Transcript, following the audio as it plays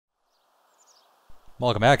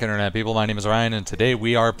Welcome back, Internet people. My name is Ryan, and today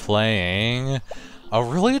we are playing a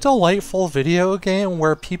really delightful video game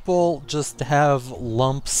where people just have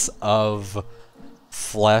lumps of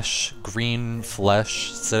flesh, green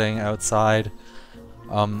flesh, sitting outside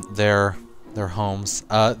their homes.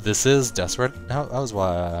 This is Desperate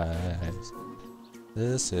Housewives.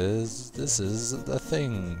 This is the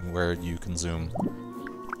thing where you consume.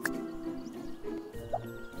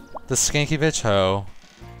 The skanky bitch hoe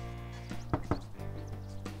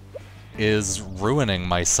is ruining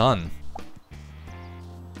my son.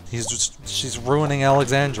 She's ruining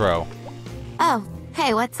Alexandro. Oh,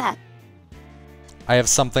 hey, what's up? I have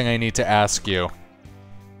something I need to ask you.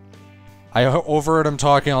 I overheard him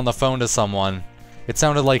talking on the phone to someone. It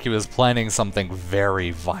sounded like he was planning something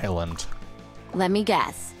very violent. Let me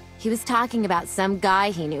guess. He was talking about some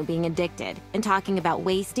guy he knew being addicted, and talking about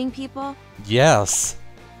wasting people? Yes.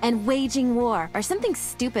 And waging war, or something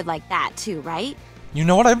stupid like that too, right? You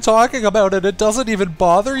know what I'm talking about, and it doesn't even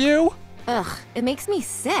bother you? Ugh, it makes me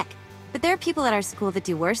sick. But there are people at our school that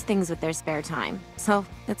do worse things with their spare time. So,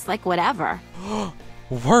 it's like whatever.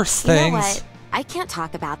 Worse things? You know what? I can't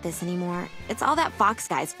talk about this anymore. It's all that Fox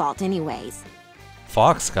guy's fault anyways.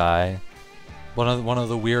 Fox guy? One of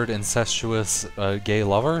the weird incestuous gay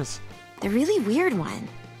lovers? The really weird one.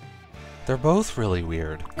 They're both really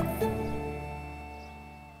weird.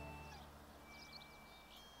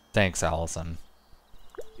 Thanks, Allison.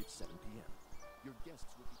 It's 7 p.m. Your guests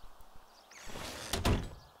will be...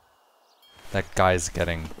 That guy's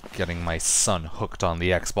getting my son hooked on the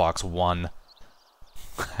Xbox One.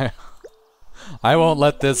 I won't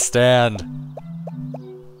let this stand.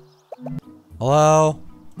 Hello?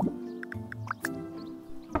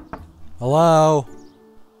 Hello?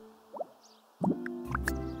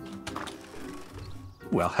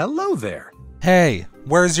 Well, hello there. Hey,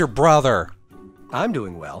 where's your brother? I'm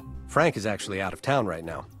doing well. Frank is actually out of town right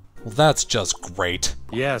now. Well, that's just great.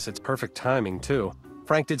 Yes, it's perfect timing, too.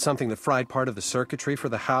 Frank did something that fried part of the circuitry for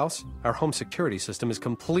the house. Our home security system is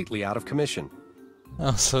completely out of commission.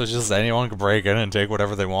 Oh, so just anyone can break in and take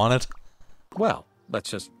whatever they wanted? Well,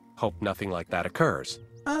 let's just hope nothing like that occurs.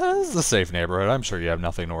 This is a safe neighborhood. I'm sure you have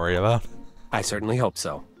nothing to worry about. I certainly hope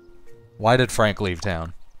so. Why did Frank leave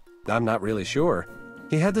town? I'm not really sure.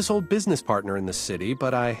 He had this old business partner in the city,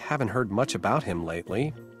 but I haven't heard much about him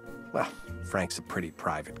lately. Well, Frank's a pretty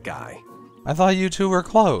private guy. I thought you two were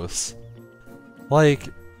close. Like,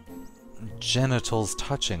 genitals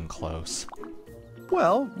touching close.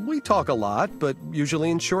 Well, we talk a lot, but usually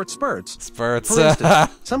in short spurts. Spurts. For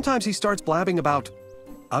instance, sometimes he starts blabbing about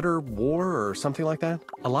utter war or something like that.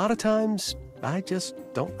 A lot of times, I just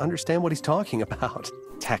don't understand what he's talking about.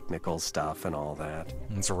 Technical stuff and all that.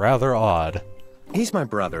 It's rather odd. He's my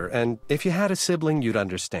brother, and if you had a sibling, you'd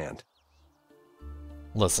understand.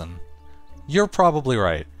 Listen, you're probably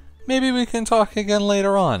right. Maybe we can talk again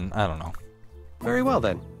later on. I don't know. Very well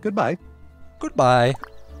then. Goodbye. Goodbye.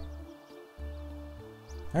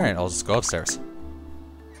 Alright, I'll just go upstairs.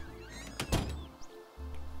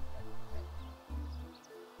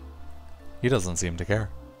 He doesn't seem to care.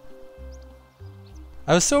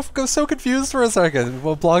 I was so confused for a second.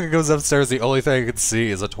 When Blanca goes upstairs, the only thing I could see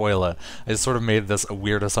is a toilet. I sort of made this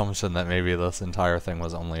weird assumption that maybe this entire thing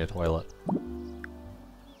was only a toilet.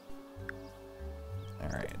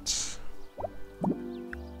 Alright.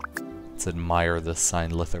 Let's admire this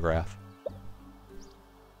signed lithograph.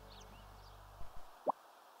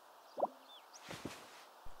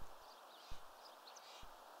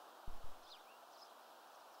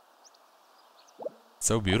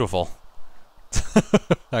 So beautiful.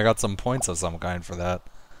 I got some points of some kind for that.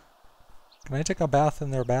 Can I take a bath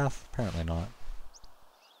in their bath? Apparently not.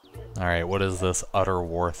 Alright, what is this utter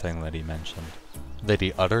war thing that he mentioned? That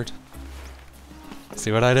he uttered?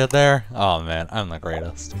 See what I did there? Oh man, I'm the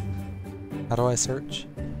greatest. How do I search?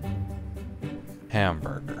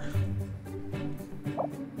 Hamburger.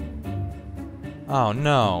 Oh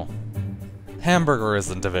no. Hamburger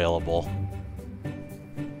isn't available.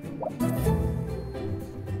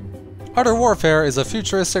 Utter Warfare is a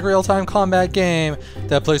futuristic real-time combat game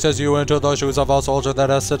that places you into the shoes of a soldier that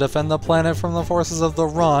has to defend the planet from the forces of the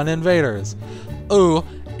Ron invaders. Ooh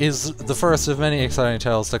is the first of many exciting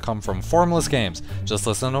titles to come from Formless Games. Just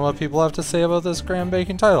listen to what people have to say about this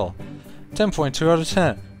groundbreaking title. 10.2 out of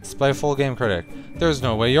 10. Spiteful Game Critic. There's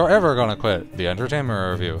no way you're ever gonna quit. The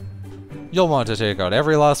Entertainment Review. You'll want to take out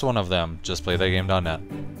every last one of them. Just play thatgame.net.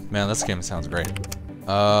 Man, this game sounds great.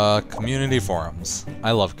 Community forums.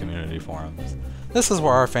 I love community forums. This is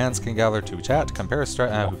where our fans can gather to chat, compare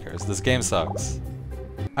who cares? This game sucks.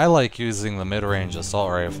 I like using the mid-range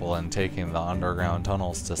assault rifle and taking the underground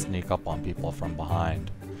tunnels to sneak up on people from behind.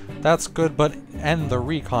 That's good, but end the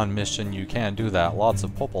recon mission, you can do that. Lots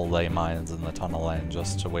of people lay mines in the tunnel lane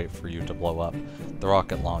just to wait for you to blow up. The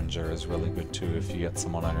rocket launcher is really good too if you get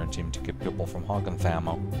someone on your team to keep people from hogging the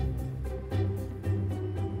ammo.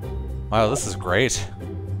 Wow, this is great.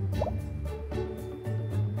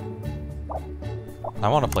 I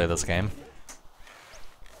want to play this game.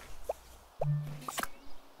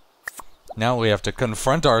 Now we have to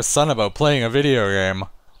confront our son about playing a video game.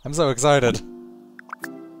 I'm so excited.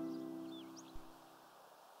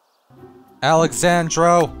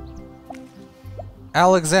 Alexandro!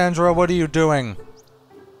 Alexandra, what are you doing?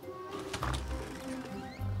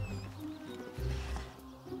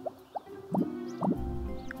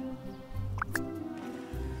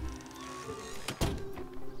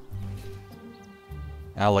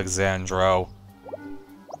 Alexandro.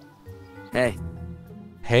 Hey.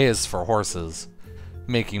 Hay is for horses.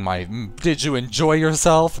 Making my... Did you enjoy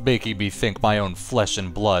yourself? Making me think my own flesh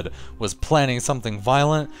and blood was planning something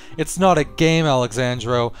violent? It's not a game,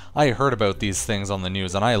 Alexandro. I heard about these things on the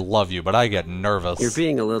news, and I love you, but I get nervous. You're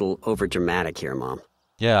being a little overdramatic here, Mom.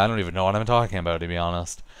 Yeah, I don't even know what I'm talking about, to be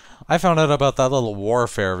honest. I found out about that little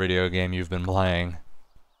warfare video game you've been playing.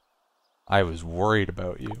 I was worried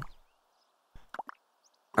about you.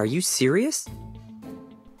 Are you serious?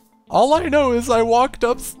 All I know is I walked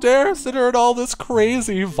upstairs and heard all this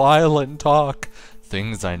crazy, violent talk.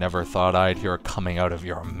 Things I never thought I'd hear coming out of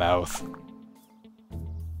your mouth.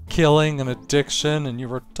 Killing and addiction, and you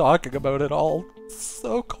were talking about it all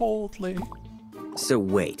so coldly. So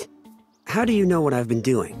wait, how do you know what I've been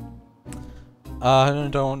doing?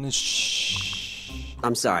 Don't... Shh.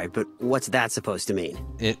 I'm sorry, but what's that supposed to mean?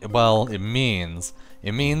 Well, it means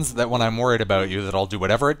that when I'm worried about you, that I'll do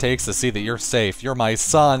whatever it takes to see that you're safe. You're my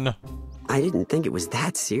son. I didn't think it was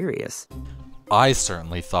that serious. I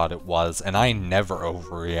certainly thought it was, and I never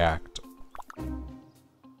overreact.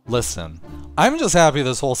 Listen, I'm just happy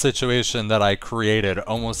this whole situation that I created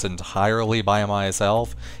almost entirely by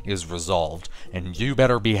myself is resolved, and you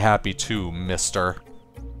better be happy too, mister.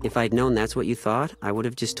 If I'd known that's what you thought, I would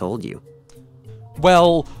have just told you.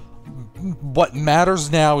 Well, what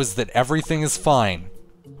matters now is that everything is fine.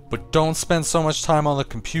 But don't spend so much time on the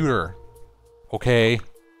computer. Okay?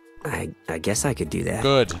 I guess I could do that.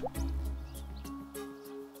 Good.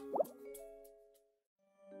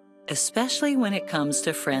 Especially when it comes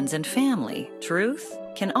to friends and family, truth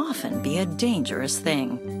can often be a dangerous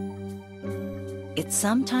thing. It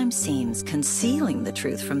sometimes seems concealing the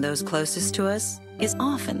truth from those closest to us is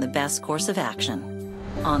often the best course of action.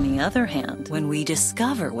 On the other hand, when we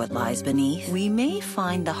discover what lies beneath, we may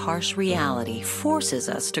find the harsh reality forces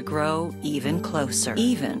us to grow even closer,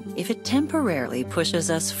 even if it temporarily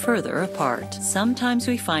pushes us further apart. Sometimes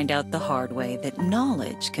we find out the hard way that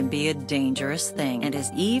knowledge can be a dangerous thing, and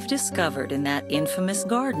as Eve discovered in that infamous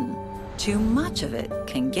garden, too much of it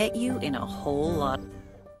can get you in a whole lot.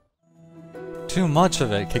 Too much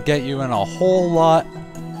of it could get you in a whole lot.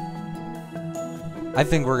 I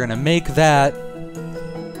think we're gonna make that.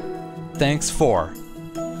 Thanks for.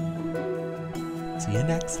 See you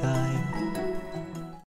next time.